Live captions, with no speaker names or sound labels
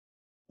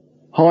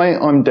Hi,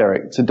 I'm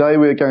Derek. Today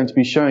we are going to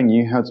be showing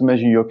you how to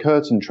measure your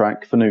curtain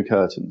track for new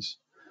curtains.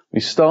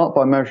 We start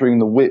by measuring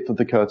the width of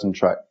the curtain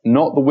track,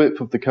 not the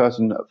width of the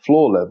curtain at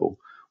floor level.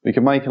 We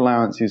can make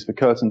allowances for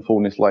curtain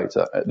fullness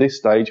later. At this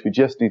stage, we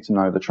just need to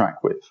know the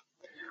track width.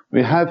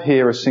 We have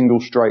here a single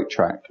straight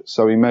track,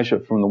 so we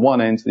measure from the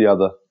one end to the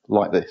other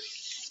like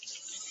this.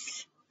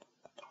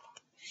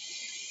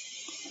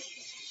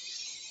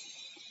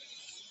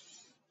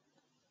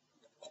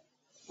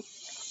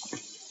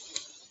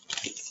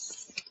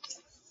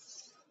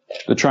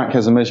 The track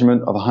has a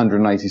measurement of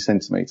 180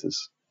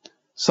 centimetres.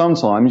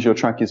 Sometimes your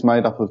track is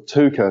made up of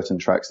two curtain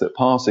tracks that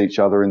pass each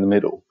other in the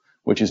middle,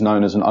 which is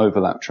known as an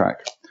overlap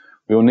track.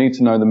 We will need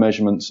to know the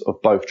measurements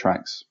of both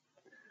tracks.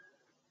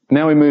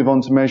 Now we move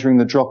on to measuring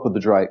the drop of the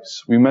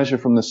drapes. We measure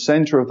from the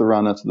centre of the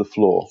runner to the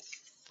floor.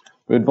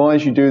 We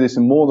advise you do this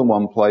in more than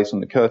one place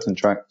on the curtain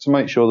track to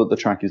make sure that the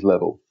track is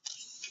level.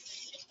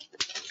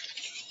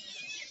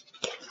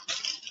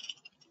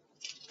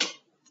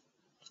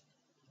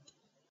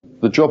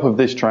 The drop of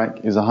this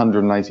track is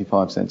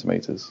 185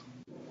 centimetres.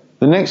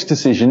 The next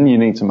decision you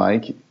need to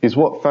make is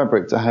what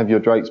fabric to have your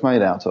drapes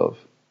made out of.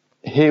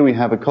 Here we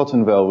have a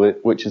cotton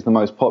velvet, which is the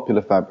most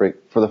popular fabric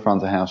for the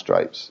front of house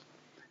drapes.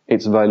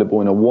 It's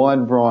available in a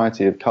wide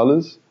variety of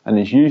colours and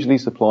is usually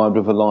supplied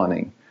with a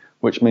lining,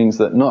 which means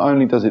that not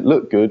only does it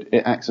look good,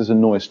 it acts as a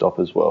noise stop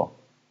as well.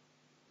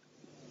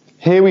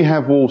 Here we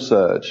have wool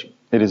serge.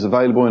 It is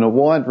available in a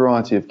wide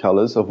variety of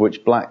colours, of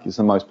which black is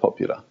the most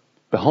popular.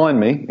 Behind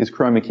me is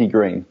chroma key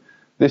green.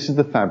 This is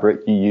the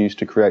fabric you use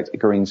to create a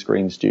green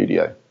screen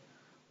studio.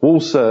 Wool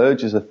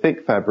serge is a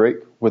thick fabric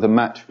with a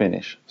matte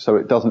finish, so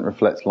it doesn't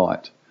reflect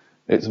light.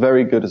 It's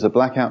very good as a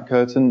blackout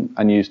curtain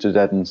and used to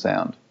deaden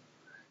sound.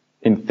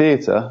 In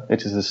theatre,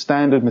 it is a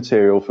standard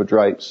material for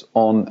drapes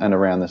on and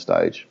around the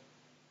stage.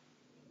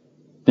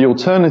 The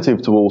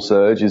alternative to wool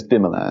serge is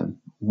Dimillan.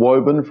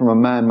 Woven from a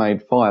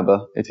man-made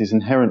fibre, it is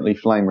inherently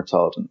flame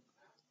retardant.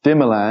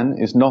 Dimillan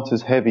is not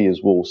as heavy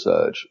as wool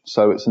serge,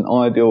 so it's an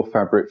ideal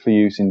fabric for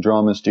use in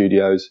drama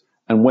studios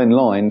and when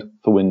lined,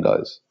 for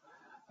windows.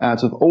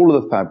 Out of all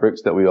of the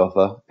fabrics that we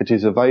offer, it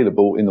is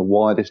available in the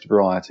widest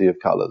variety of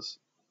colours.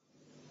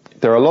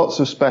 There are lots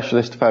of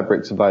specialist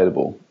fabrics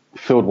available.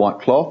 Filled white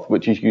cloth,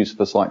 which is used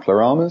for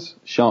cycloramas,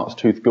 shark's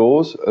tooth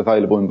gauze,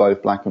 available in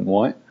both black and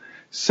white,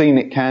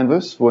 scenic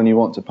canvas for when you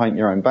want to paint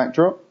your own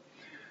backdrop.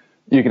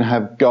 You can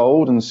have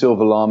gold and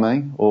silver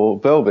lame or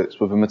velvets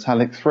with a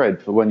metallic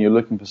thread for when you're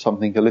looking for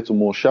something a little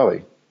more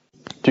showy.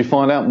 To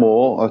find out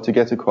more or to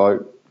get a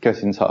quote,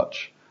 get in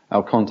touch.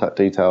 Our contact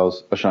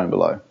details are shown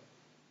below.